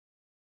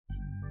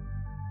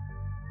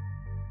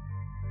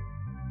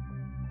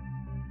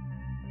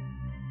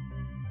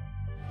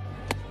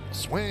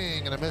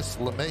Swing and a miss.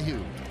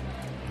 LeMahieu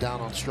down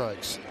on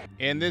strikes.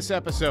 In this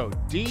episode,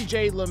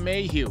 DJ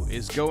LeMahieu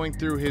is going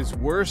through his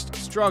worst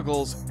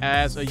struggles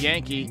as a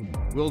Yankee.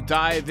 We'll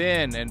dive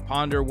in and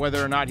ponder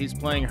whether or not he's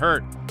playing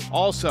hurt.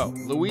 Also,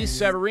 Luis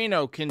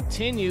Severino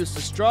continues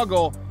to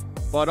struggle,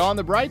 but on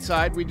the bright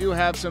side, we do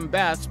have some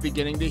bats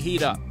beginning to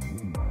heat up.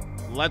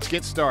 Let's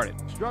get started.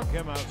 Struck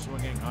him out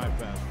swinging high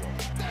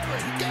fastball. There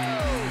it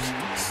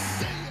goes.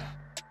 See ya.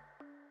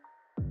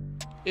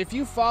 If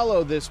you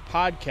follow this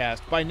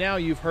podcast, by now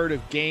you've heard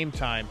of Game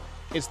Time.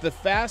 It's the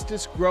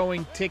fastest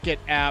growing ticket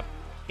app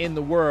in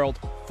the world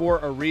for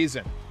a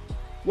reason.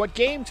 What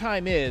Game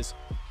Time is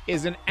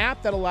an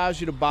app that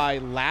allows you to buy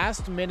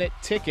last minute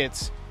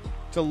tickets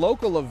to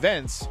local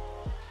events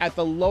at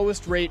the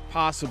lowest rate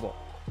possible.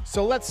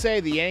 So let's say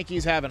the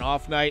Yankees have an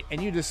off night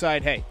and you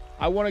decide, hey,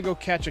 I want to go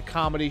catch a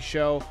comedy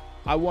show.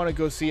 I want to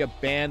go see a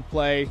band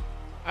play.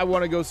 I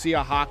want to go see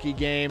a hockey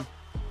game.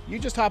 You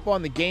just hop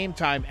on the Game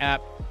Time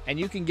app and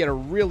you can get a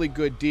really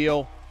good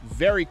deal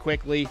very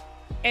quickly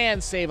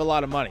and save a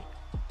lot of money.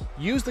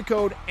 Use the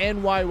code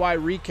NYY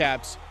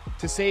Recaps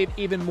to save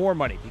even more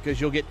money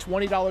because you'll get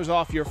 $20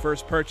 off your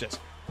first purchase.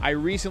 I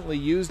recently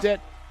used it.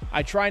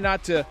 I try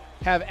not to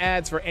have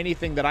ads for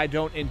anything that I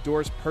don't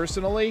endorse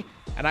personally,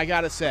 and I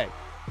gotta say,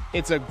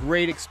 it's a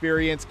great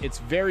experience. It's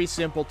very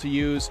simple to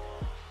use.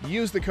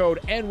 Use the code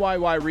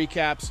NYY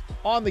Recaps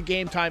on the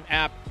Game Time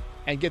app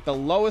and get the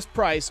lowest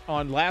price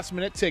on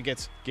last-minute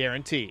tickets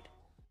guaranteed.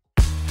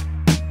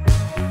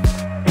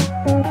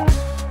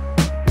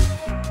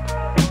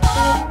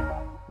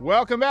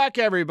 Welcome back,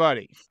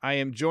 everybody. I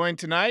am joined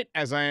tonight,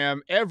 as I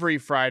am every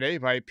Friday,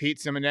 by Pete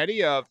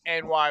Simonetti of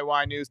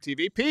NYY News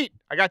TV. Pete,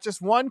 I got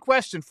just one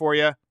question for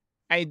you.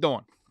 How you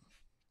doing?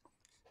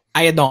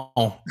 How you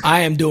doing?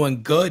 I am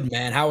doing good,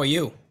 man. How are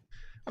you?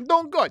 I'm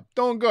doing good.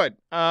 Doing good.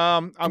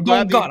 I'm doing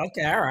glad good.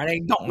 Okay, all right. How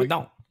you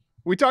doing?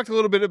 We talked a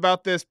little bit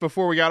about this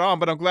before we got on,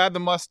 but I'm glad the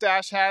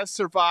mustache has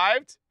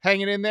survived,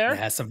 hanging in there. It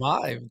has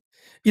survived.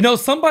 You know,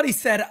 somebody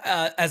said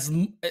as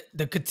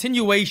the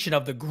continuation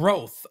of the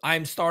growth,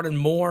 I'm starting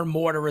more and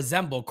more to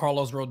resemble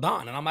Carlos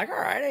Rodon. And I'm like, all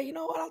right, hey, you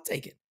know what? I'll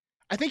take it.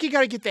 I think you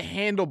got to get the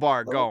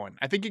handlebar going.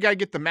 I think you got to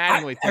get the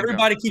Mattingly thing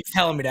everybody going. keeps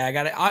telling me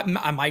that.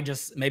 I might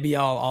just, maybe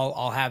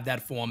I'll have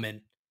that form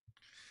in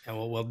and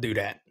we'll do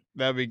that.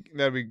 That'd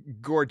be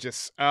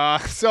gorgeous.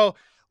 So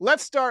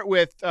let's start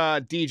with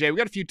DJ. We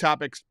got a few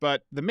topics,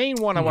 but the main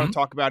one I want to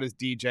talk about is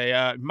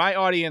DJ. My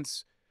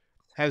audience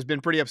has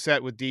been pretty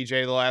upset with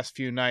DJ the last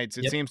few nights.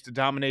 It seems to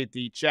dominate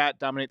the chat,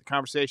 dominate the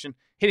conversation,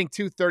 hitting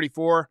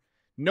 234,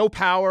 no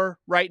power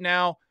right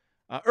now.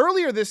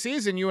 Earlier this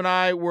season, you and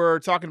I were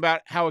talking about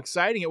how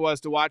exciting it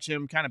was to watch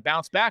him kind of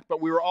bounce back,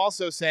 but we were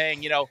also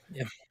saying,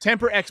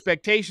 temper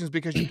expectations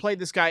because you play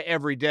this guy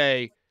every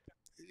day.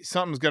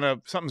 Something's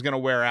gonna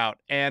wear out,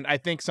 and I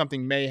think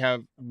something may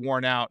have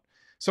worn out.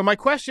 So my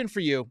question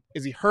for you,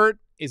 is he hurt?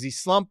 Is he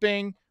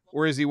slumping?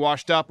 Or is he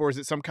washed up? Or is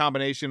it some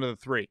combination of the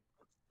three?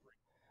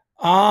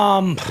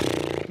 Man,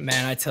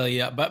 I tell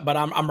you, but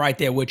I'm right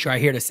there with you. I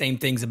hear the same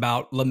things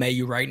about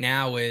LeMahieu right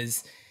now.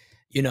 Is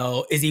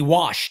he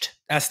washed?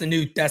 That's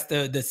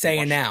the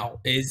saying now.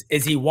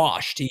 Is he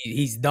washed?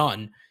 He's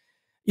done.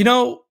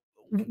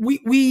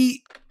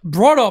 We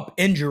brought up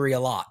injury a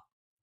lot.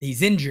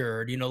 He's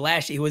injured.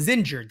 Last year he was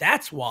injured.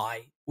 That's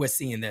why we're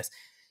seeing this.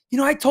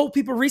 I told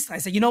people recently, I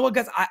said, you know what,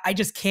 guys, I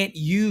just can't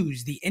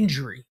use the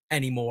injury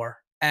anymore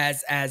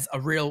as a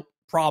real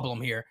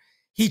problem here.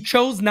 He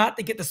chose not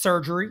to get the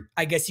surgery.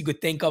 I guess you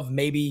could think of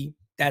maybe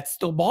that's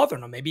still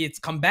bothering him. Maybe it's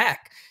come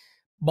back.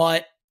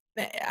 But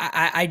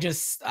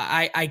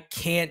I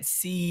can't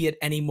see it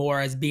anymore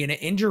as being an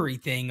injury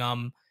thing.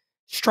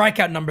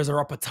 Strikeout numbers are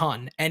up a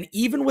ton. And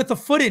even with a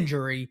foot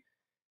injury,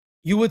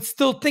 you would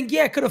still think,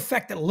 it could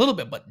affect it a little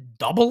bit. But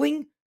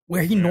doubling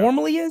where he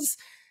normally is?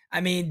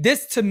 I mean,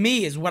 this to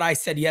me is what I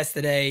said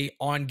yesterday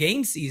on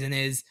Game Season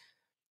is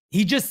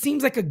he just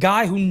seems like a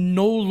guy who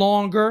no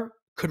longer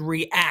could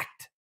react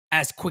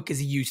as quick as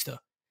he used to.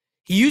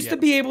 He used to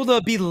be able to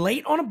be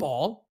late on a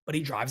ball, but he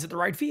drives at the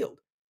right field.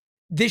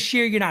 This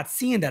year, you're not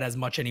seeing that as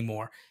much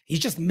anymore. He's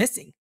just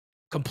missing,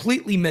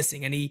 completely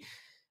missing. And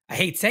I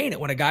hate saying it,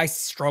 when a guy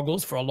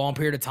struggles for a long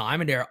period of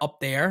time and they're up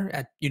there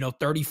at,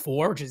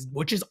 34,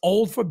 which is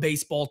old for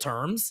baseball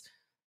terms,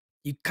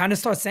 you kind of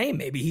start saying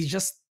maybe he's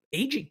just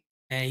aging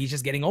and he's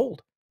just getting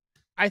old.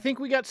 I think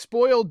we got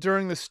spoiled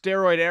during the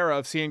steroid era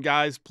of seeing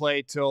guys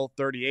play till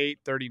 38,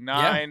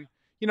 39.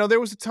 Yeah.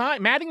 There was a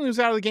time Mattingly was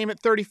out of the game at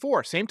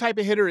 34. Same type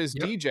of hitter as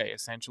DJ,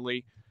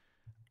 essentially.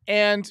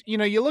 And,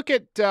 you look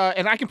at,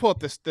 and I can pull up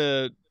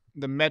the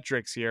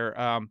metrics here.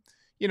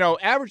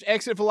 Average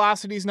exit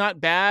velocity is not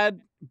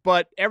bad,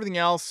 but everything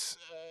else,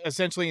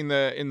 essentially in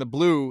the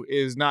blue,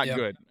 is not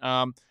good.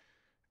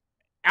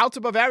 Outs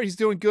above average, he's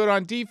doing good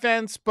on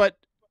defense, but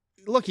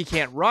look, he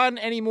can't run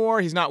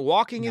anymore. He's not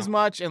walking as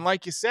much. And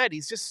like you said,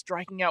 he's just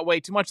striking out way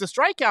too much. The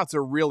strikeouts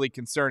are really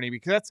concerning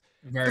because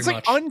that's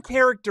like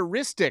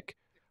uncharacteristic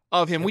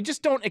of him. We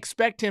just don't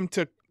expect him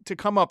to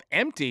come up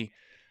empty.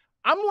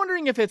 I'm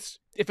wondering if it's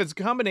a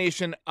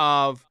combination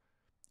of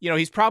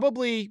he's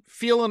probably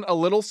feeling a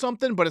little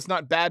something, but it's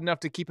not bad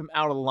enough to keep him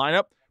out of the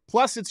lineup.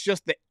 Plus, it's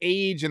just the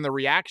age and the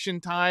reaction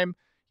time.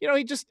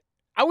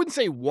 I wouldn't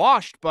say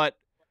washed, but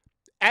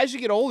as you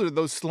get older,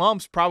 those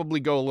slumps probably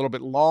go a little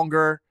bit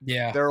longer.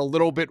 Yeah. They're a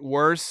little bit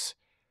worse.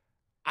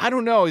 I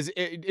don't know. Is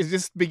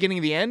this beginning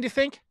of the end, you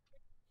think?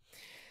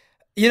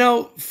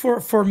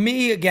 For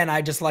me, again,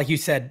 I just, like you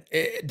said,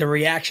 the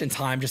reaction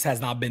time just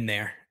has not been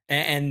there.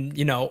 And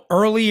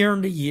earlier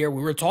in the year,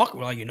 we were talking,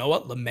 well, you know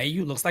what?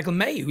 LeMahieu looks like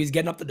LeMahieu. He's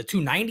getting up to the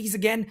 290s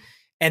again.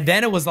 And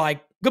then it was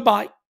like,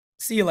 goodbye.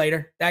 See you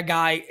later. That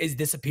guy is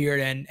disappeared.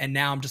 And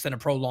now I'm just in a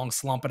prolonged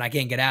slump and I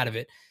can't get out of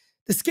it.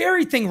 The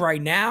scary thing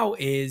right now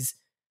is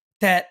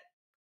that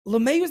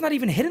LeMahieu's not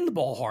even hitting the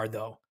ball hard,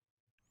 though.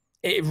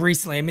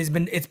 Recently, I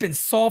mean, it's been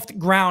soft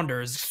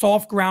grounders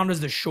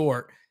to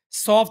short,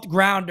 soft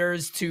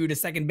grounders to the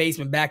second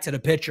baseman, back to the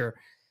pitcher.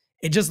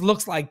 It just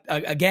looks like,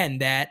 again,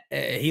 that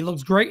he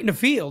looks great in the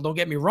field. Don't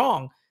get me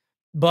wrong,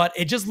 but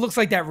it just looks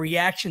like that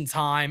reaction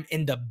time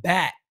in the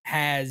bat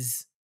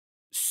has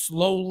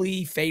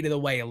slowly faded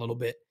away a little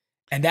bit.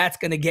 And that's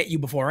going to get you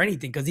before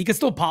anything, because he can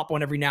still pop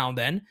one every now and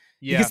then.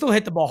 Yeah. He can still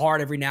hit the ball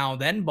hard every now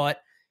and then. But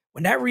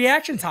when that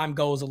reaction time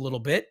goes a little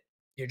bit,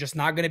 you're just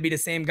not going to be the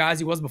same guy as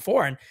he was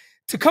before. And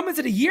to come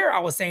into the year, I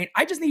was saying,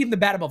 I just need him to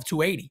bat above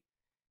 280.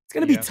 It's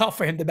going to be tough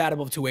for him to bat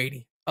above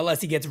 280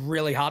 unless he gets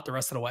really hot the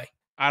rest of the way.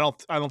 I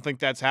don't think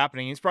that's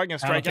happening. He's probably going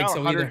to strike out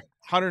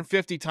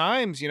 150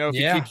 times, if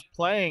he keeps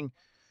playing.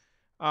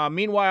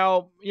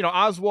 Meanwhile,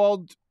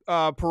 Oswald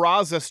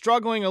Peraza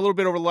struggling a little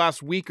bit over the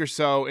last week or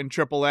so in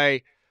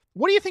AAA.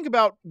 What do you think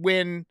about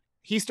when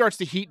he starts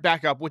to heat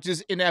back up, which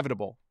is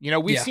inevitable?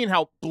 We've seen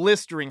how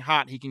blistering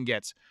hot he can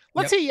get.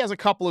 Let's say he has a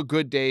couple of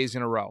good days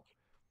in a row.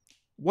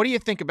 What do you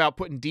think about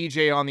putting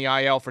DJ on the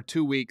IL for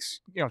 2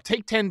 weeks?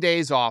 Take 10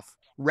 days off,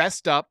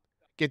 rest up,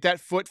 get that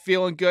foot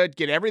feeling good,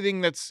 get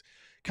everything that's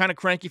kind of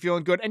cranky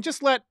feeling good, and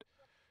just let,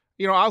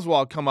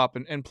 Oswald come up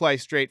and play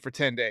straight for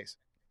 10 days.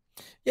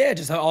 Yeah, it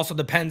just also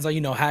depends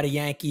on, how the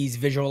Yankees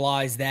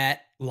visualize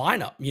that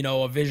lineup,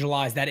 or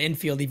visualize that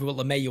infield, even with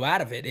LeMahieu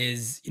out of it.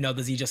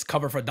 Does he just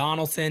cover for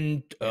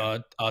Donaldson,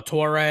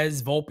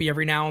 Torres, Volpe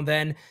every now and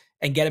then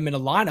and get him in a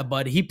lineup?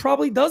 But he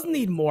probably does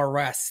need more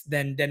rest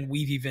than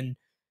we've even,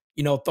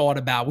 thought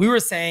about. We were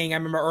saying, I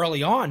remember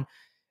early on,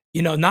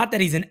 not that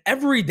he's an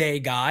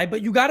everyday guy,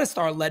 but you got to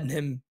start letting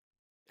him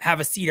have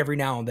a seat every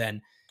now and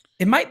then.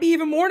 It might be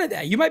even more than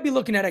that. You might be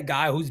looking at a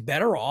guy who's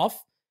better off,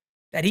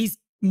 that he's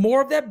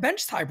more of that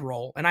bench type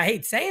role. And I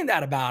hate saying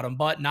that about him,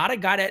 but not a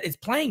guy that is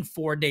playing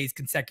 4 days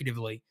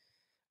consecutively.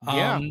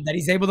 That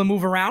he's able to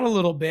move around a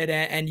little bit,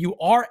 and you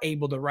are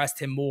able to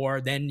rest him more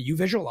than you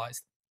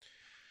visualized.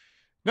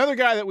 Another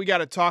guy that we got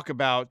to talk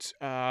about,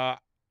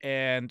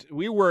 and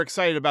we were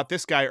excited about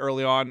this guy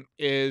early on,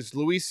 is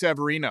Luis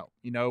Severino.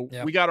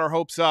 We got our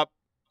hopes up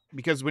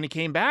because when he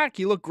came back,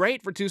 he looked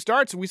great for 2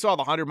 starts. We saw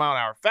the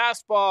 100-mile-an-hour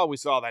fastball. We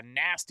saw the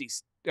nasty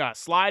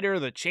slider.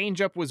 The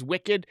changeup was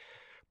wicked.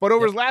 But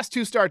over his last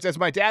 2 starts, as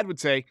my dad would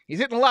say, he's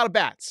hitting a lot of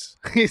bats.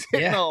 He's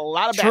hitting a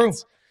lot of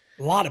bats.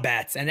 A lot of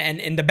bats. And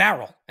in the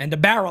barrel. And the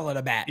barrel of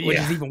the bat, which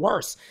is even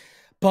worse.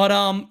 But,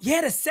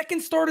 the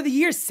second start of the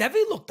year,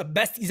 Sevy looked the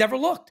best he's ever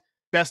looked.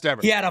 Best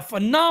ever. He had a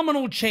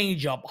phenomenal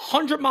changeup,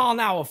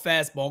 100-mile-an-hour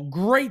fastball,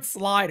 great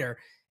slider.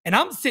 And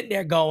I'm sitting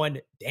there going,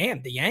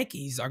 damn, the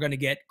Yankees are going to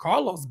get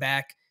Carlos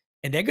back,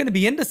 and they're going to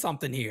be into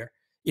something here.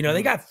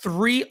 They got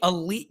 3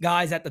 elite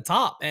guys at the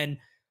top. And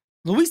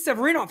Luis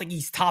Severino, I think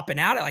he's topping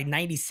out at like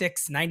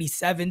 96,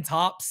 97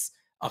 tops.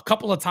 A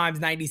couple of times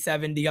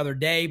 97 the other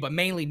day, but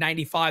mainly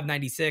 95,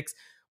 96,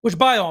 which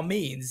by all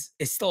means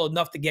is still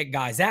enough to get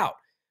guys out.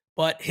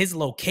 But his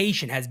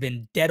location has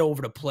been dead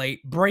over the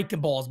plate.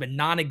 Breaking ball has been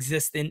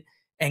non-existent.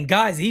 And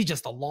guys, he's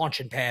just a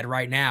launching pad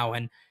right now.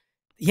 And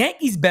the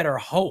Yankees better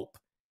hope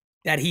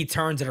that he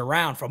turns it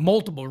around for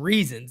multiple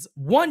reasons.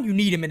 1, you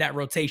need him in that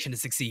rotation to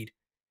succeed.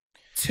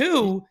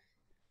 2,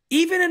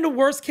 even in the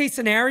worst case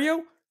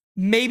scenario,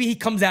 maybe he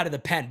comes out of the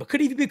pen. But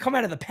could he even come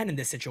out of the pen in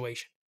this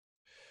situation?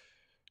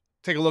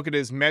 Take a look at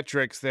his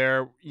metrics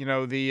there.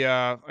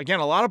 Again,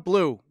 a lot of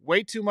blue.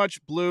 Way too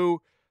much blue.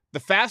 The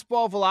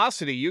fastball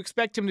velocity, you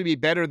expect him to be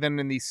better than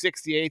in the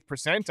 68th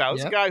percentile.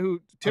 He's a guy who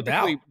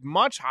typically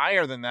much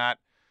higher than that.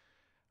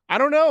 I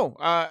don't know.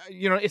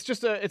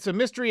 It's a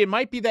mystery. It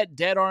might be that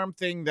dead arm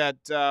thing that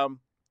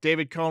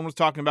David Cohn was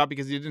talking about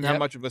because he didn't have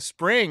much of a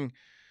spring.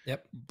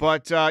 Yep.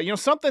 But,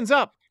 something's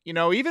up.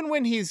 Even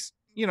when he's,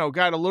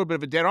 got a little bit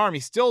of a dead arm, he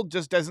still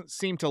just doesn't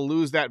seem to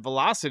lose that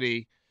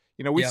velocity.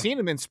 We've seen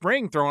him in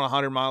spring throwing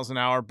 100 miles an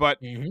hour, but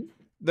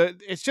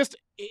it's just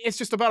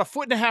about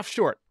 1.5 feet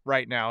short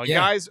right now. And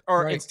guys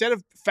are, instead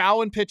of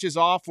fouling pitches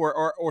off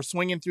or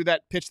swinging through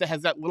that pitch that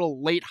has that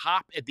little late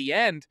hop at the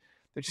end,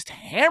 they're just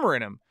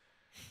hammering him.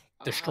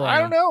 I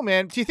don't know,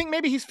 man. Do you think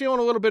maybe he's feeling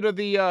a little bit of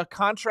the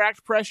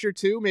contract pressure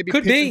too? Maybe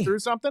pitching through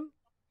something?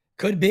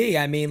 Could be.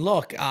 I mean,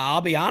 look,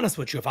 I'll be honest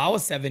with you. If I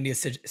was 70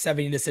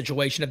 in this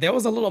situation, if there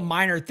was a little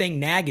minor thing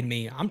nagging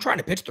me, I'm trying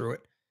to pitch through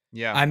it.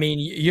 Yeah. I mean,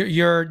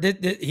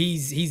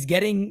 he's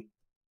getting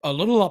a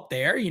little up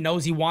there. He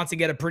knows he wants to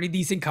get a pretty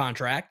decent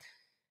contract.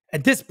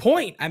 At this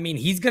point, I mean,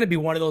 he's going to be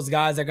one of those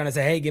guys that are going to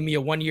say, hey, give me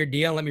a 1-year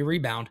deal and let me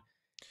rebound.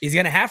 He's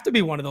going to have to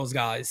be one of those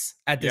guys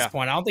at this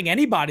point. I don't think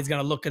anybody's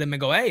going to look at him and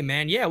go, hey,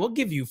 man, yeah, we'll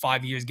give you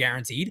 5 years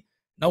guaranteed.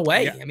 No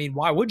way. I mean,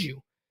 why would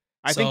you?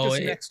 I think this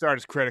next start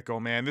is critical,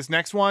 man. This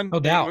next one, no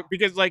doubt.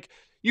 Because like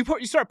you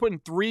start putting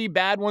 3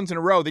 bad ones in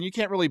a row, then you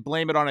can't really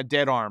blame it on a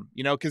dead arm,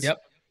 you know, because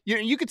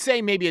you could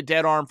say maybe a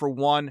dead arm for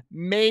 1,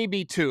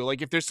 maybe 2.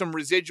 Like if there's some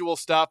residual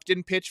stuff,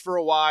 didn't pitch for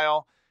a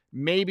while,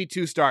 maybe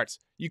 2 starts.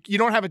 You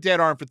don't have a dead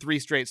arm for 3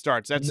 straight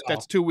starts.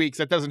 That's 2 weeks.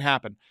 That doesn't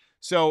happen.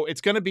 So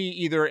it's going to be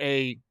either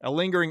a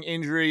lingering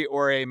injury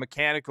or a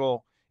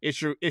mechanical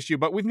issue.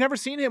 But we've never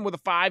seen him with a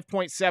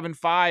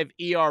 5.75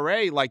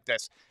 ERA like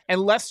this,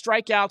 and less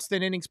strikeouts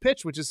than innings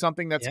pitched, which is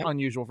something that's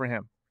unusual for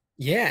him.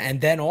 Yeah,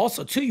 and then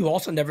also too,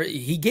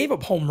 he gave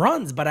up home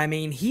runs, but I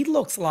mean, he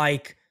looks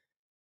like,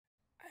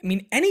 I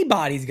mean,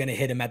 anybody's going to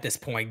hit him at this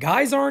point.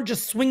 Guys aren't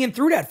just swinging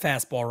through that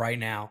fastball right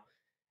now.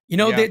 You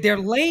know, they're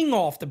laying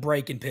off the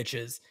breaking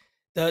pitches.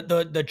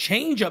 The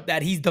changeup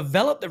that he's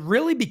developed to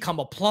really become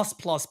a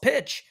plus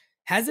pitch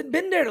hasn't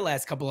been there the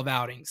last couple of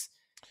outings.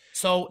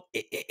 So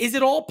is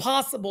it all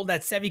possible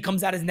that Sevy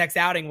comes out his next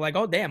outing like,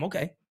 oh, damn,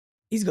 okay,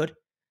 he's good?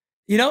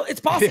 You know, it's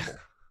possible. Yeah.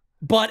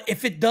 But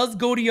if it does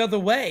go the other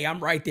way,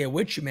 I'm right there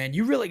with you, man.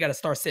 You really got to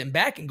start sitting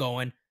back and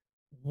going,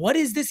 what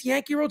is this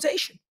Yankee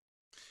rotation?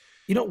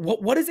 You know,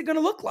 what is it going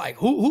to look like?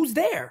 Who's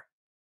there?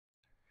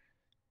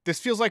 This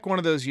feels like one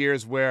of those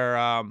years where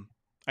I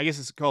guess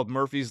it's called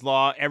Murphy's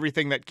Law.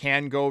 Everything that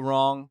can go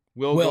wrong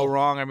will go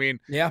wrong. I mean,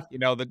 you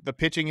know, the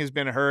pitching has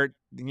been hurt.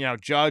 You know,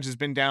 Judge has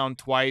been down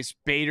twice.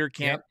 Bader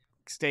can't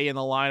stay in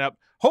the lineup.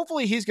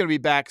 Hopefully he's going to be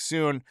back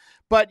soon.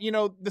 But, you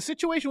know, the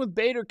situation with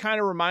Bader kind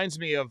of reminds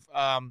me of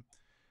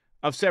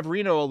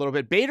Severino a little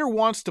bit. Bader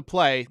wants to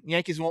play.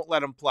 Yankees won't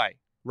let him play,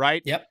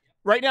 right? Yep.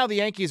 Right now the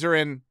Yankees are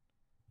in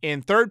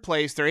 3rd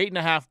place. They're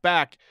 8.5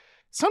 back.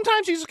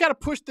 Sometimes you just got to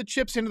push the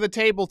chips into the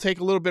table, take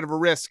a little bit of a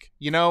risk,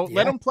 you know,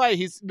 let him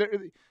play.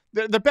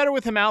 They're better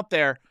with him out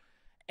there.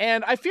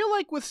 And I feel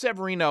like with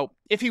Severino,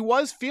 if he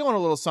was feeling a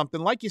little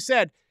something, like you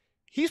said,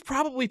 he's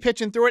probably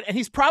pitching through it, and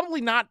he's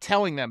probably not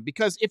telling them,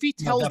 because if he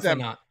tells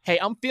them, hey,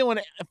 I'm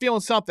feeling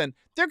something,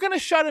 they're going to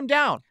shut him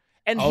down.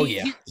 And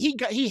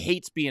he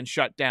hates being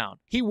shut down.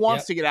 He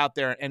wants to get out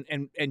there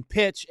and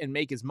pitch and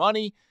make his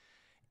money.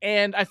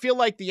 And I feel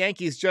like the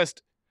Yankees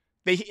just,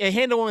 they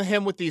handle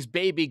him with these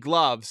baby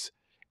gloves,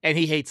 and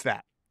he hates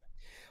that.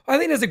 I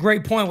think that's a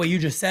great point. What you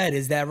just said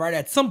is that, right,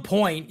 at some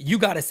point, you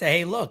got to say,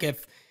 hey, look,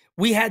 if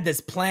we had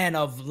this plan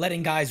of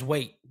letting guys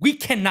wait, we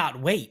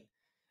cannot wait.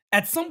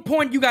 At some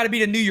point, you got to be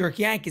the New York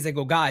Yankees and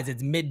go, guys,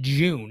 it's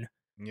mid-June.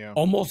 Yeah.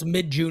 Almost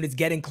mid-June. It's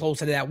getting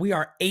closer to that. We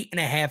are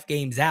 8.5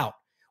 games out.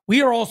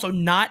 We are also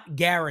not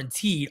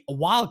guaranteed a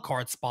wild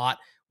card spot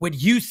with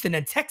Houston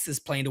and Texas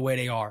playing the way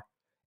they are,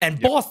 and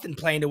Boston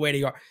playing the way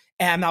they are.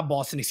 And not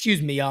Boston,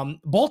 excuse me,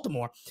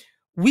 Baltimore.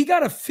 We got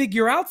to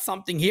figure out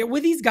something here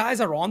where these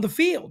guys are on the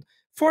field.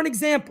 For an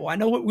example, I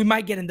know we'll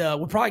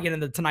probably get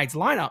into tonight's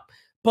lineup,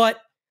 but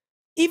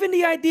even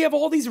the idea of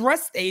all these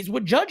rest days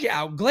with Judge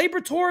out,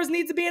 Gleyber Torres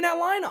needs to be in that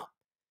lineup.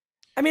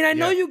 I mean, I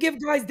know you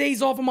give guys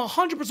days off. I'm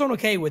 100%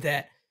 okay with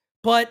that.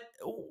 But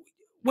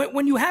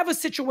when you have a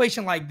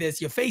situation like this,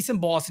 you're facing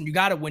Boston, you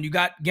got to win. You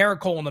got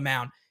Garrett Cole on the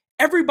mound.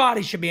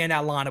 Everybody should be in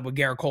that lineup with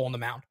Garrett Cole on the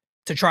mound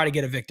to try to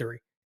get a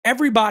victory.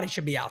 Everybody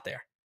should be out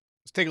there.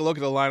 Let's take a look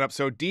at the lineup.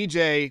 So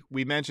DJ,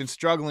 we mentioned,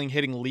 struggling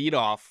hitting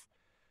leadoff.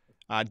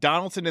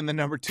 Donaldson in the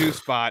number 2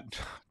 spot,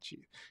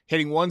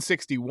 hitting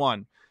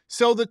 161.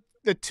 So the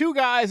 2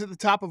 guys at the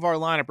top of our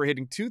lineup are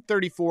hitting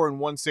 234 and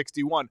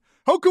 161.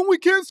 How come we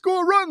can't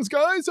score runs,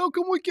 guys? How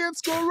come we can't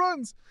score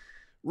runs?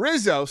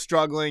 Rizzo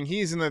struggling.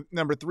 He's in the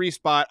number 3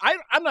 spot.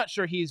 I'm not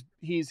sure he's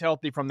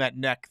healthy from that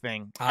neck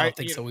thing. I don't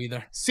think so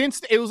either.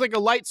 Since it was like a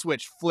light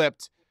switch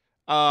flipped,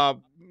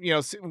 you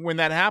know, when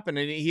that happened,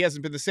 and he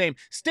hasn't been the same.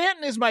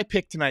 Stanton is my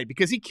pick tonight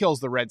because he kills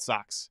the Red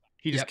Sox.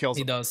 He just kills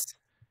them. He does.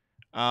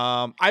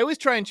 I always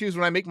try and choose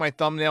when I make my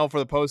thumbnail for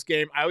the post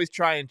game. I always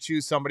try and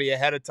choose somebody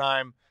ahead of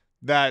time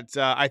that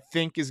I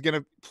think is going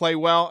to play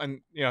well.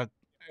 And, you know,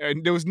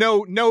 and there was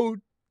no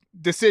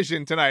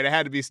decision tonight. It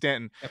had to be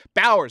Stanton.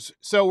 Bowers.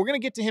 So we're going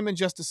to get to him in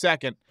just a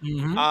second.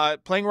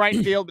 Playing right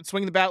field, but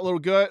swinging the bat a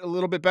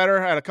little bit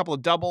better. Had a couple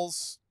of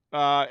doubles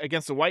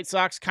against the White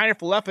Sox. Kiner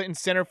Falefa in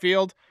center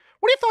field.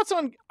 What are your thoughts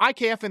on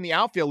IKF in the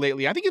outfield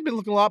lately? I think he's been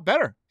looking a lot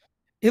better.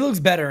 He looks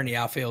better in the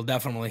outfield,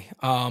 definitely.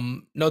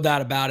 No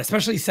doubt about it.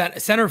 Especially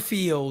center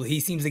field, he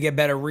seems to get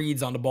better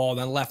reads on the ball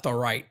than left or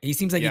right. He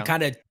seems like he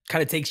kind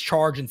of takes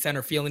charge in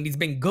center field, and he's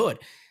been good.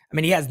 I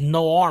mean, he has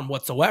no arm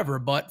whatsoever,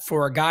 but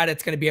for a guy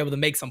that's going to be able to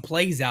make some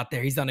plays out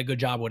there, he's done a good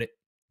job with it.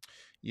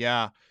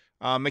 Yeah.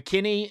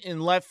 McKinney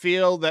in left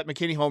field. That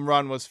McKinney home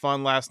run was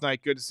fun last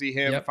night. Good to see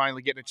him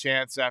finally getting a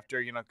chance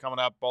after, you know, coming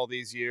up all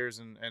these years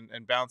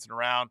and bouncing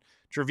around.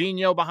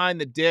 Trevino behind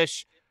the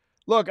dish.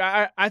 Look,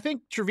 I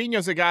think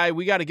Trevino's a guy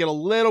we got to get a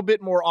little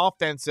bit more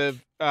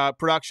offensive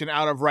production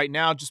out of right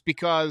now, just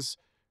because,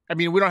 I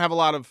mean, we don't have a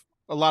lot of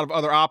a lot of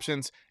other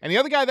options. And the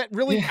other guy that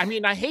really, I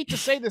mean, I hate to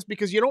say this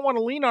because you don't want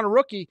to lean on a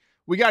rookie.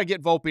 We got to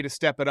get Volpe to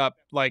step it up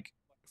like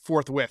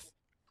forthwith.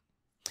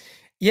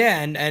 Yeah,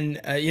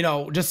 and you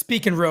know, just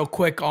speaking real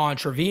quick on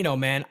Trevino,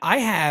 man, I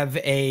have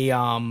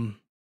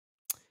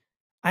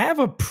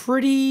a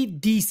pretty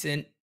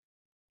decent,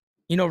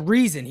 you know,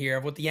 reason here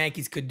of what the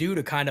Yankees could do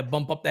to kind of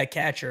bump up that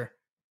catcher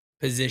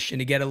position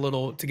to get a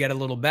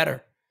little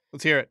better.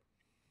 Let's hear it.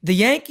 The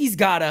Yankees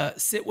gotta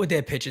sit with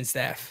their pitching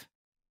staff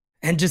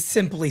and just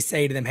simply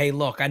say to them, "Hey,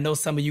 look, I know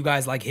some of you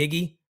guys like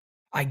Higgy,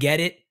 I get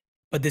it,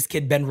 but this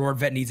kid Ben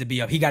Rortvedt needs to be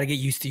up. He got to get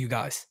used to you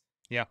guys."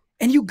 Yeah,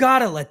 and you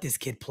gotta let this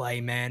kid play,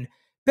 man.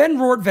 Ben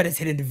Rortvedt is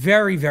hitting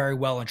very, very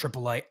well in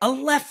AAA. A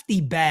lefty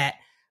bat,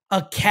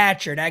 a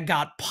catcher that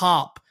got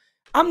pop.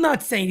 I'm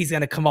not saying he's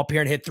going to come up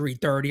here and hit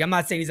 330. I'm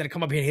not saying he's going to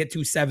come up here and hit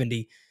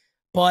 270.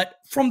 But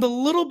from the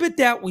little bit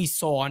that we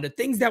saw and the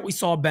things that we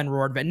saw Ben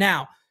Rortvedt.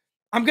 Now,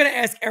 I'm going to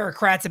ask Eric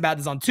Kratz about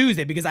this on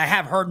Tuesday because I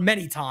have heard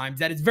many times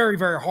that it's very,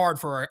 very hard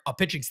for a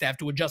pitching staff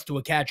to adjust to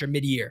a catcher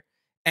mid-year.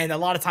 And a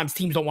lot of times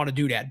teams don't want to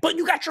do that. But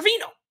you got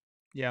Trevino.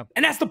 Yeah.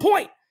 And that's the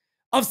point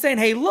of saying,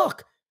 hey,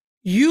 look,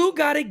 you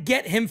got to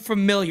get him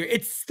familiar.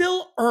 It's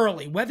still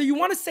early. Whether you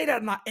want to say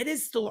that or not, it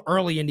is still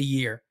early in the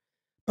year.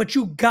 But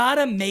you got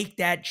to make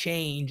that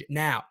change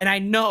now. And I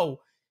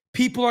know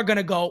people are going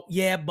to go,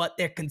 yeah, but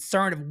they're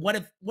concerned of what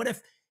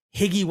if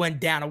Higgy went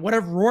down, or what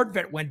if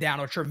Rortvedt went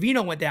down, or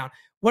Trevino went down?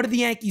 What did the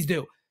Yankees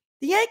do?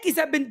 The Yankees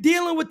have been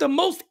dealing with the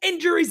most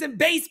injuries in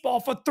baseball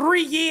for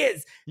 3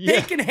 years. Yeah.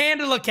 They can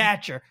handle a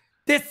catcher.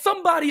 There's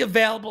somebody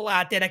available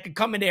out there that can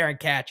come in there and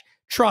catch.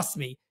 Trust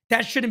me,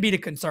 that shouldn't be the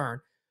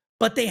concern.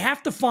 But they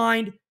have to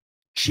find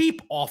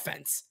cheap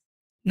offense.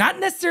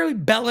 Not necessarily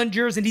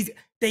Bellingers and these.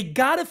 They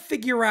got to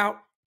figure out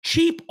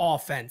cheap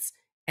offense.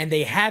 And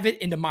they have it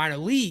in the minor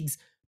leagues,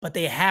 but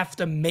they have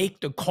to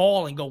make the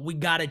call and go, we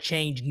got to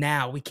change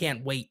now. We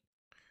can't wait.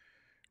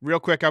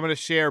 Real quick, I'm going to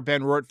share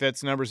Ben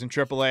Rortvedt's numbers in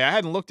AAA. I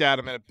hadn't looked at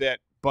him in a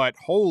bit, but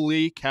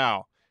holy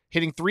cow.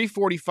 Hitting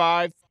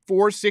 345,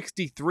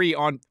 463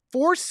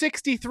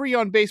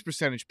 on base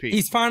percentage, Pete.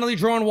 He's finally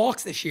drawing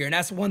walks this year, and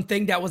that's one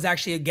thing that was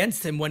actually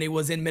against him when he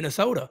was in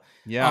Minnesota.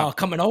 Yeah.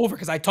 Coming over,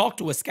 because I talked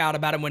to a scout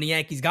about him when the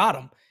Yankees got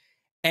him.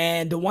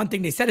 And the one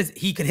thing they said is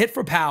he could hit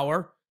for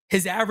power.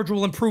 His average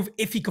will improve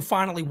if he could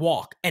finally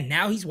walk. And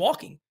now he's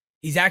walking.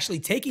 He's actually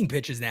taking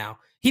pitches now.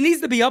 He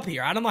needs to be up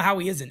here. I don't know how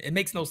he isn't. It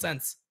makes no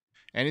sense.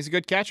 And he's a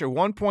good catcher.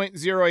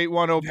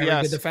 1.081 OPS.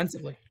 Very good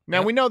defensively.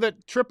 Now, we know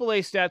that AAA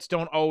stats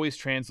don't always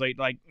translate.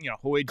 Like,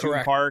 Hoy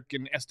June Park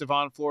and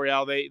Estevan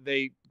Florial,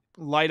 they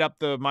light up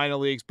the minor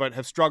leagues, but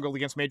have struggled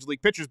against major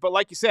league pitchers. But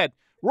like you said,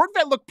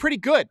 Rortvedt looked pretty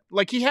good.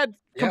 Like, he had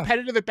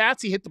competitive at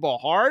bats. He hit the ball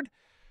hard.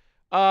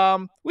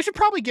 We should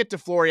probably get to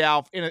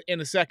Florial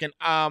in a second.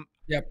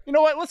 Yep. You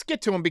know what? Let's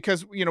get to him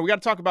because, we got to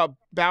talk about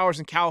Bowers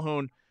and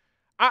Calhoun.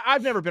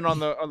 I've never been on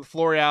the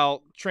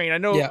Florial train. I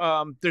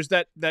know there's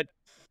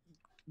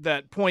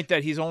that point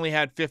that he's only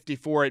had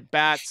 54 at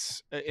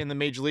bats in the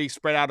major league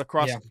spread out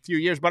across a few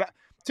years. But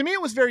to me,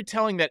 it was very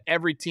telling that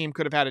every team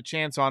could have had a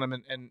chance on him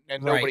and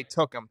nobody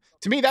took him.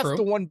 To me, that's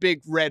the one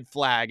big red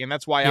flag. And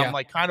that's why I'm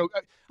like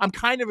I'm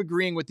kind of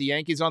agreeing with the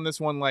Yankees on this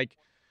one. Like,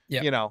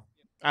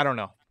 I don't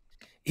know.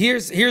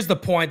 Here's the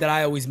point that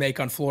I always make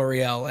on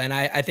Florial. And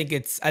I think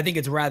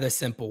it's rather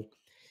simple.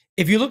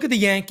 If you look at the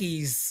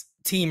Yankees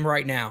team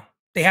right now,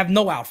 they have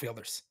no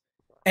outfielders.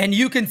 And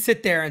you can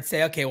sit there and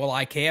say, okay, well,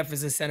 IKF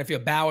is a center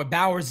field.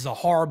 Bowers is a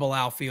horrible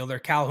outfielder.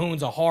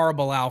 Calhoun's a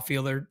horrible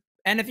outfielder.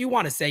 And if you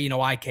want to say,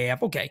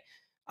 IKF, okay,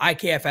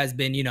 IKF has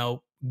been,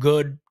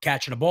 good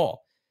catching a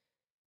ball.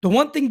 The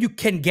one thing you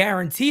can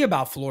guarantee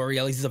about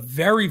Florial is he's a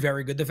very,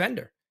 very good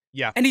defender.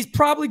 Yeah. And he's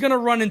probably going to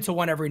run into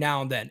one every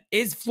now and then.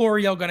 Is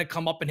Florial going to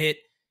come up and hit,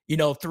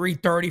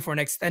 330 for an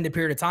extended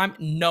period of time?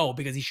 No,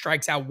 because he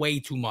strikes out way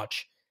too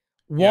much.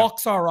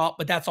 Walks are up,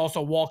 but that's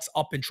also walks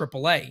up in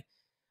AAA.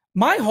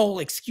 My whole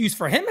excuse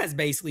for him has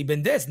basically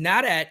been this.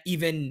 Now that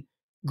even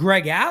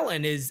Greg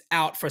Allen is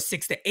out for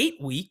 6 to 8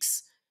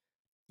 weeks,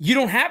 you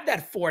don't have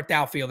that fourth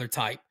outfielder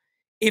type.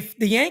 If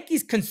the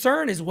Yankees'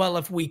 concern is, well,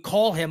 if we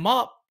call him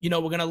up, we're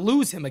going to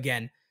lose him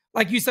again.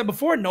 Like you said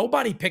before,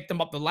 nobody picked him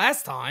up the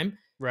last time.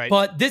 Right.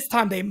 But this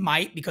time they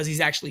might because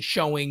he's actually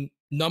showing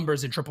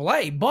numbers in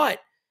AAA. But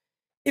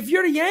if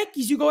you're the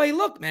Yankees, you go, hey,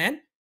 look,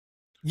 man,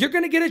 you're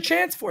going to get a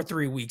chance for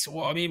 3 weeks.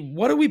 Well, I mean,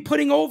 what are we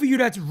putting over you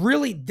that's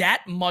really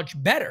that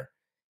much better?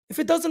 If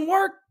it doesn't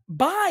work,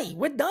 bye.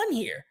 We're done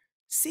here.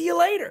 See you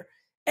later.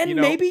 And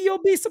maybe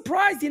you'll be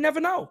surprised. You never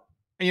know.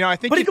 I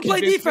think but he can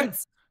play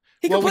defense.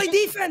 He can play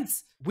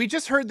defense. We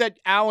just heard that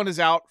Allen is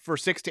out for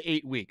 6 to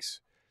 8 weeks.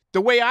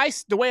 The way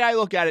I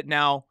look at it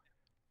now,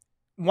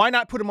 why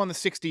not put him on the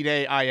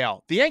 60-day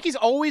IL? The Yankees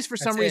always, for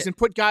some reason,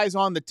 put guys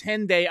on the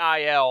 10-day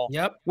IL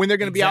when they're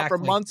going to be out for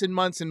months and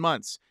months and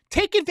months.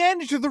 Take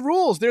advantage of the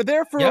rules. They're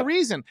there for a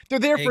reason. They're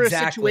there for a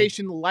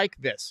situation like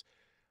this.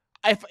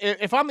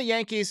 If I'm the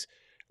Yankees,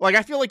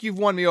 I feel like you've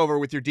won me over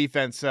with your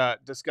defense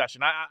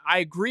discussion. I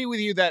agree with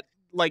you that,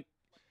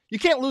 you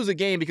can't lose a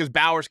game because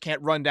Bowers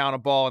can't run down a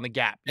ball in the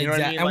gap. You know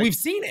what I mean? And we've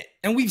seen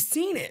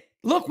it.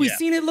 Look, we've Yeah.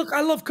 seen it. Look,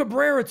 I love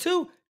Cabrera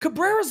too.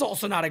 Cabrera's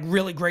also not a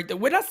really great.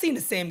 We're not seeing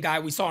the same guy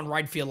we saw in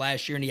right field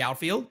last year in the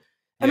outfield.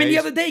 I mean, the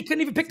other day he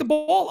couldn't even pick the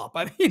ball up.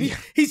 I mean,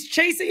 he's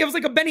chasing. It was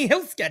like a Benny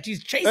Hill sketch.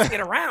 He's chasing it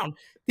around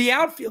the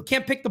outfield,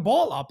 can't pick the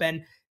ball up.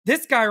 And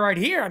this guy right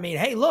here, I mean,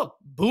 hey, look,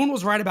 Boone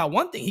was right about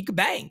one thing. He could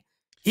bang.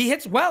 He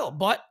hits well,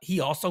 but he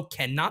also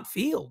cannot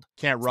field.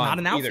 Can't run. Not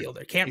an either.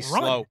 outfielder. Can't He's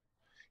run. Slow.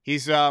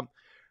 He's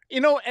you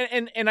know,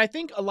 and I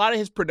think a lot of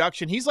his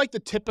production, he's like the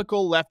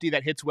typical lefty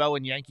that hits well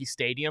in Yankee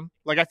Stadium.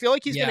 Like, I feel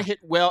like he's going to hit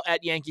well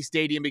at Yankee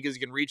Stadium because he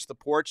can reach the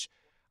porch.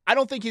 I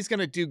don't think he's going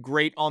to do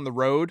great on the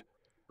road.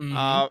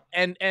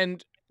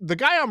 And the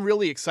guy I'm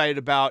really excited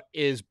about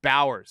is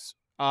Bowers.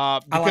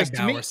 Because I like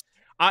to me, Bowers.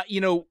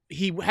 you know,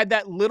 he had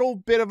that little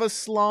bit of a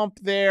slump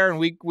there, and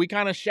we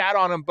kind of shat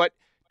on him. But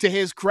to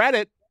his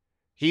credit,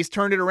 he's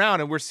turned it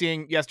around, and we're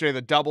seeing yesterday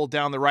the double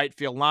down the right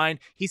field line.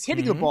 He's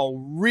hitting the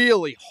ball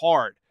really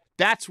hard.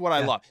 That's what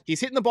I love. He's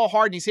hitting the ball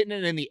hard, and he's hitting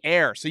it in the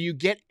air, so you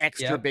get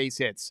extra base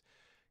hits.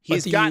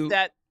 He's got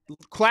that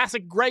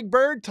classic Greg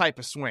Bird type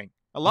of swing.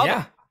 I love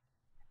it.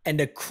 And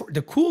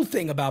the cool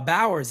thing about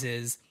Bowers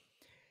is,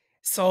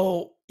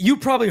 so you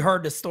probably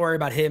heard the story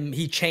about him.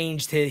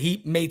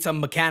 He made some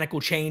mechanical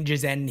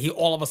changes, and he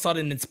all of a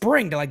sudden in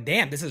spring, they're like,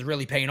 damn, this is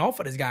really paying off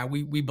for this guy.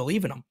 We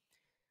believe in him.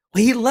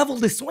 Well, he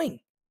leveled his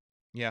swing.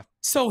 Yeah.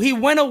 So he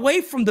went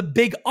away from the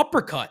big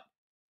uppercut,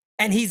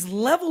 and he's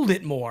leveled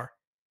it more.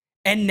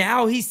 And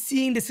now he's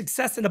seeing the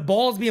success, and the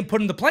ball is being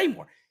put into play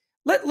more.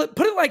 Let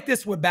put it like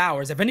this with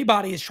Bowers. If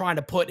anybody is trying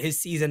to put his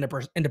season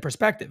into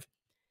perspective,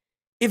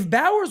 if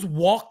Bowers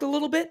walked a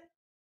little bit,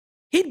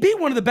 he'd be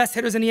one of the best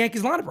hitters in the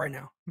Yankees lineup right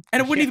now.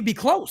 And it wouldn't even be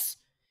close.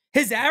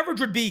 His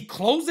average would be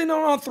closing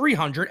on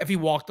 300 if he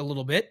walked a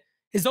little bit.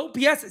 His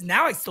OPS is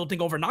now, I still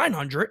think, over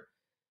 900.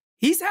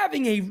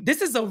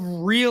 This is a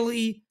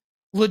really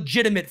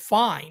legitimate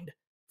find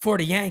for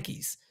the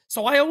Yankees.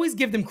 So I always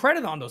give them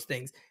credit on those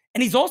things.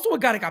 And he's also a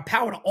guy that got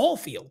power to all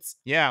fields.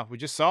 Yeah, we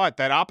just saw it.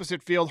 That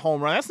opposite field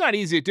home run. That's not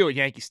easy to do at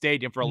Yankee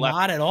Stadium for a lefty.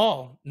 Not at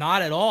all.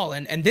 Not at all.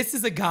 And this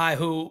is a guy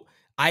who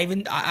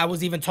I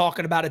was even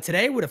talking about it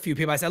today with a few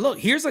people. I said, look,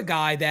 here's a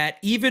guy that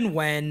even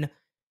when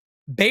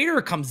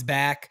Bader comes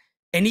back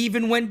and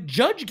even when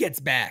Judge gets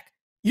back,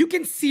 you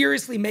can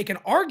seriously make an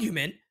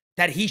argument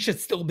that he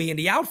should still be in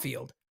the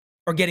outfield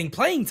or getting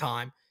playing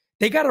time.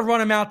 They got to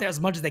run him out there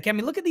as much as they can. I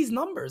mean, look at these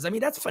numbers. I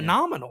mean, that's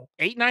phenomenal.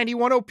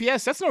 891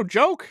 OPS. That's no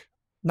joke.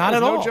 Not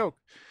at all. No joke.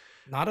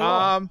 Not at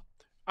all.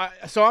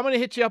 So I'm going to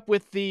hit you up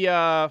with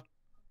the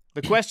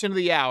question of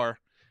the hour.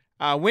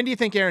 When do you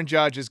think Aaron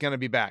Judge is going to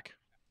be back?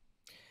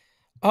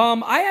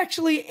 I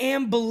actually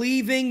am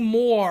believing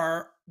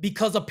more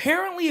because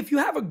apparently if you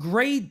have a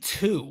grade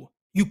 2,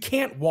 you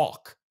can't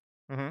walk.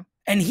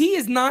 And he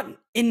is not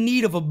in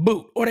need of a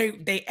boot. Or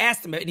they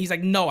asked him, and he's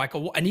like, no, I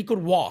could, and he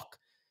could walk.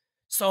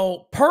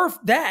 So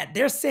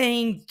they're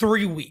saying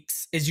 3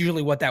 weeks is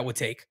usually what that would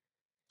take.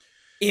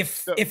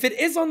 If it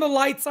is on the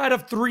light side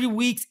of 3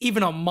 weeks,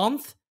 even a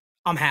month,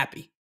 I'm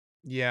happy.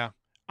 Yeah.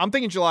 I'm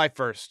thinking July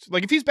 1st.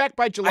 Like, if he's back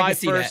by July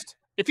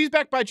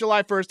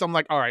 1st, I'm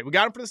like, all right, we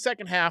got him for the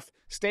second half.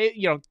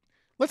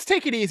 Let's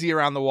take it easy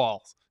around the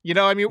walls. You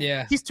know, I mean,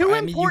 he's too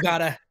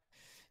important.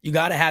 You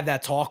gotta have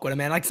that talk with him,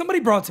 man. Like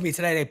somebody brought to me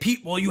today, Pete,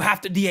 well, you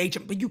have to DH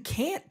him, but you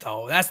can't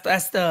though. That's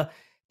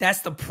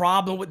the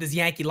problem with this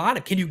Yankee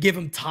lineup. Can you give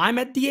him time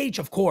at DH?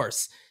 Of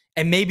course.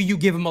 And maybe you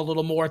give him a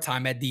little more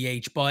time at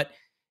DH, but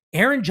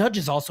Aaron Judge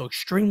is also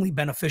extremely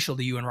beneficial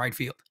to you in right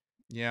field.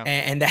 Yeah.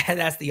 And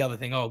that's the other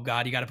thing. Oh,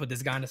 God, you got to put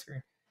this guy on the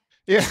screen.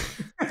 Yeah.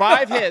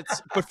 5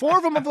 hits, but 4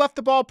 of them have left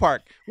the ballpark.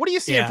 What are you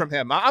seeing from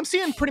him? I'm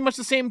seeing pretty much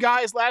the same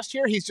guy as last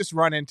year. He's just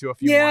run into a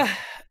few more.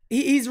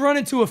 He's run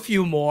into a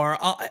few more.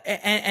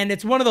 And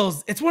it's one of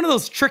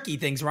those tricky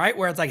things, right?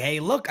 Where it's like, hey,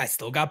 look, I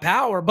still got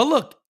power. But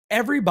look,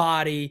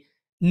 everybody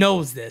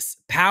knows this.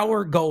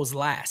 Power goes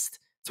last.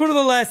 It's one of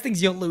the last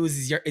things you'll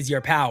lose is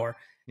your power.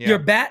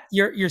 Yeah.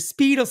 Your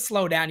speed will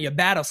slow down, your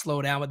bat will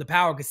slow down, but the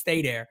power could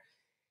stay there.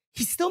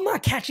 He's still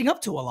not catching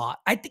up to a lot.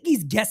 I think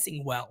he's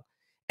guessing well.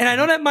 And I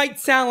know that might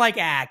sound like,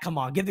 come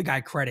on, give the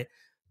guy credit.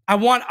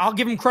 I'll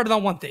give him credit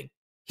on one thing.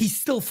 He's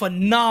still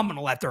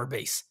phenomenal at third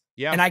base.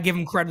 Yeah. And I give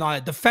him credit on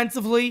it.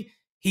 Defensively,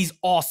 he's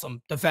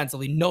awesome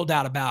defensively, no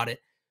doubt about it.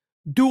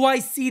 Do I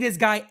see this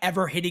guy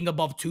ever hitting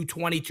above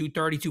 220,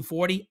 230,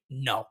 240?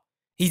 No.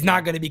 He's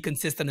not going to be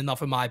consistent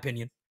enough, in my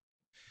opinion.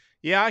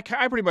 Yeah, I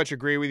pretty much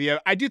agree with you.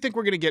 I do think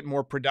we're going to get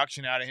more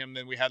production out of him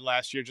than we had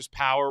last year, just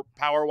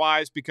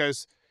power-wise,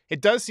 because it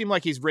does seem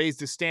like he's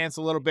raised his stance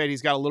a little bit.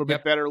 He's got a little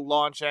bit better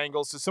launch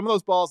angles. So some of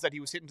those balls that he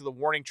was hitting to the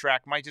warning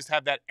track might just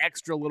have that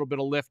extra little bit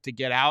of lift to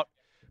get out.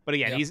 But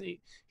again,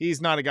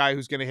 he's not a guy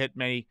who's going to hit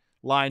many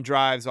line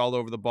drives all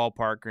over the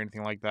ballpark or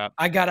anything like that.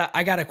 I got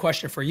a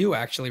question for you,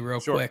 actually,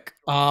 real quick.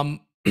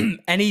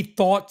 Any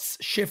thoughts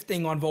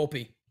shifting on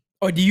Volpe?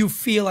 Or do you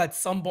feel at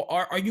some point,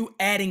 are you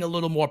adding a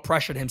little more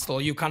pressure to him still?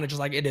 Are you kind of just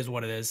like, it is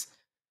what it is?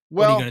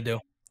 Well, what are you going to do?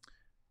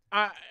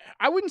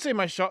 I wouldn't say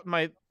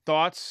my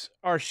thoughts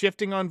are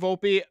shifting on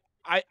Volpe.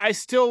 I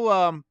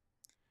still,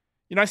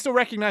 I still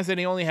recognize that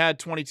he only had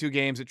 22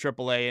 games at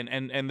AAA,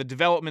 and the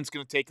development's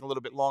going to take a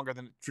little bit longer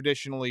than it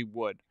traditionally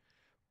would.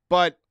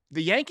 But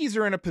the Yankees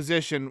are in a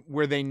position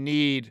where they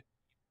need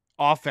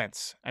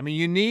offense. I mean,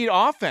 you need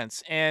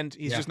offense, and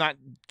he's just not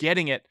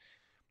getting it.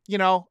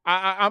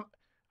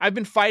 I've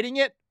been fighting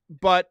it,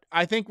 but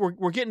I think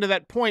we're getting to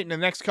that point in the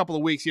next couple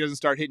of weeks. He doesn't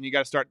start hitting. You got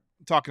to start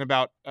talking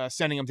about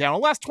sending him down. The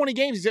last 20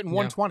 games, he's hitting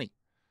 120.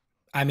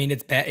 I mean,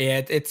 it's bad.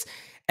 Yeah,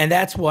 and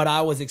that's what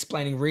I was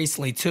explaining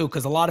recently too,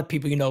 because a lot of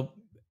people,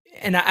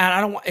 and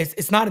I don't want.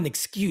 It's not an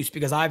excuse,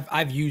 because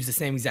I've used the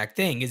same exact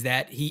thing. Is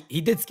that he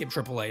did skip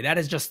AAA? That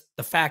is just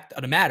the fact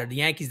of the matter. The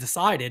Yankees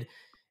decided,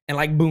 and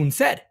like Boone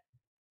said,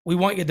 we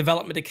want your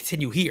development to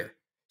continue here.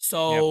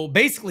 So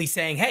basically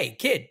saying, hey,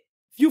 kid,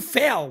 if you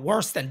fail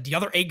worse than the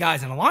other 8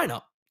 guys in the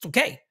lineup, it's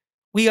okay.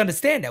 We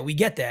understand that. We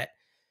get that.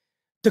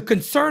 The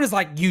concern is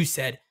like you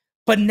said,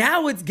 but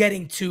now it's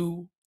getting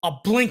to a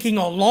blinking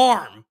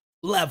alarm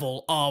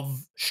level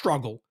of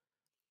struggle.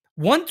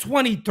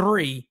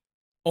 123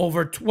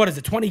 over,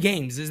 20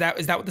 games. Is that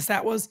what the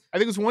stat was? I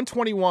think it was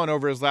 121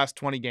 over his last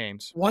 20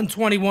 games.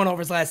 121 over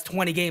his last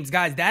 20 games.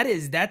 Guys,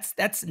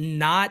 that's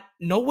not,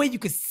 no way you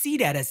could see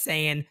that as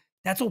saying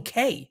that's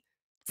okay.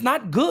 It's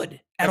not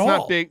good at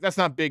all. That's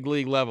not big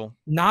league level.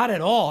 Not at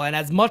all. And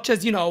as much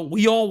as,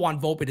 we all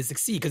want Volpe to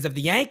succeed, because if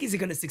the Yankees are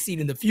going to succeed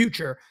in the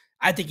future,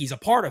 I think he's a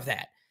part of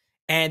that.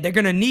 And they're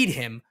going to need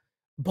him,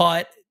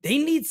 but they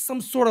need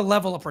some sort of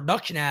level of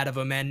production out of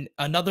him. And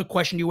another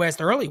question you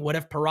asked earlier, what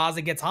if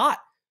Peraza gets hot?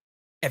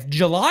 If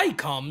July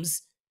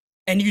comes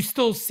and you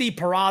still see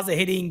Peraza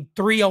hitting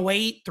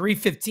 308,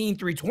 315,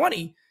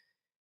 320,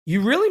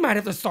 you really might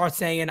have to start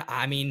saying,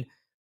 I mean,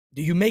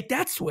 do you make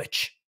that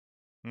switch?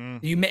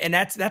 And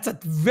that's a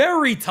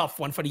very tough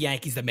one for the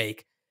Yankees to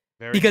make,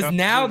 because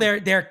now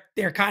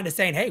they're kind of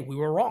saying, hey, we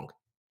were wrong.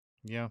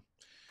 Yeah.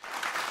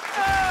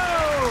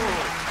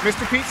 Oh!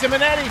 Mr. Pete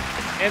Simonetti,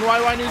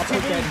 NYY News TV. I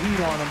put that heat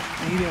on him,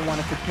 and he didn't want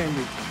to pretend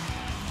it.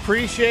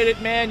 Appreciate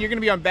it, man. You're going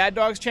to be on Bad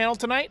Dogs channel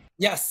tonight?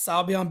 Yes,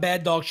 I'll be on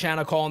Bad Dogs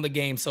channel calling the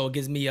game, so it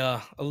gives me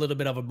a little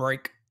bit of a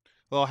break.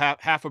 A little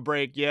half a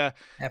break, yeah.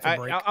 Half a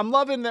break. I'm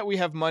loving that we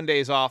have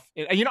Mondays off.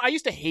 I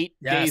used to hate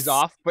days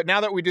off, but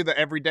now that we do the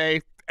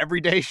everyday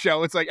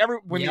show, it's like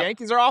when the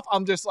Yankees are off,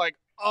 I'm just like,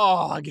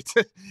 oh, I get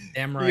to,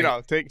 damn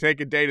right.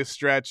 Take a day to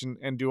stretch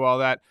and do all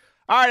that.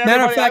 All right,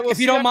 matter of fact, if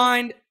you don't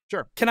mind,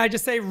 sure. Can I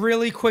just say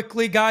really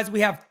quickly, guys, we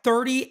have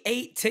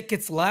 38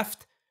 tickets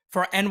left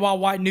for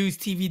NYY News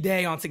TV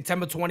Day on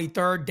September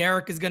 23rd.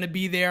 Derek is going to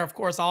be there. Of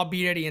course, I'll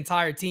be there, the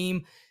entire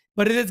team.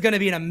 But it is going to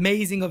be an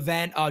amazing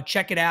event.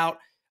 Check it out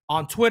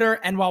on Twitter,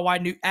 at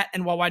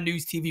NYY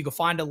News TV. You can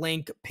find a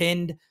link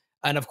pinned.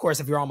 And of course,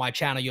 if you're on my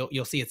channel,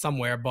 you'll see it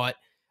somewhere. But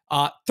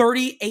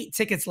 38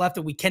 tickets left,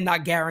 and we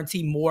cannot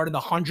guarantee more than the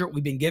 100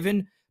 we've been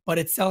given. But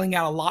it's selling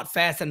out a lot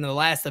faster than the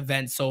last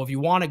event. So if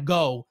you want to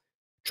go,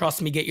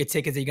 trust me, get your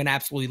tickets. You're going to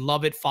absolutely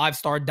love it.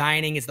 5-star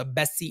dining is the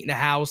best seat in the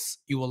house.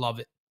 You will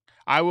love it.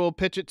 I will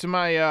pitch it to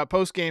my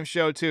post-game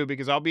show, too,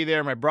 because I'll be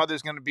there. My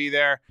brother's going to be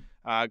there.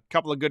 A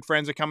couple of good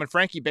friends are coming.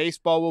 Frankie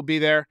Baseball will be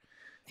there.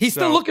 He's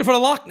still looking for the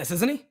Loch Ness,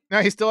 isn't he?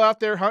 No, he's still out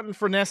there hunting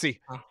for Nessie.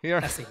 Oh, yeah.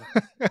 Nessie.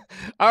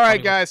 All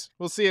right, guys.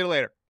 We'll see you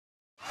later.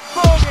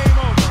 Ball game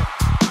over.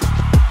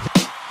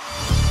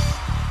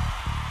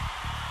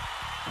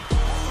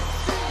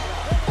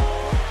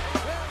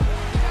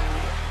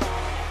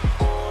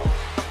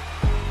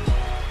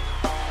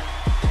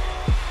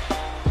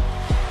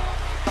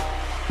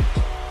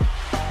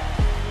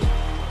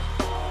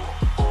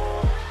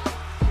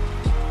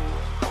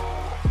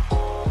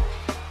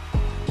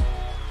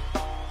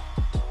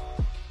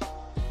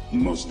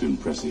 Most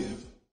impressive.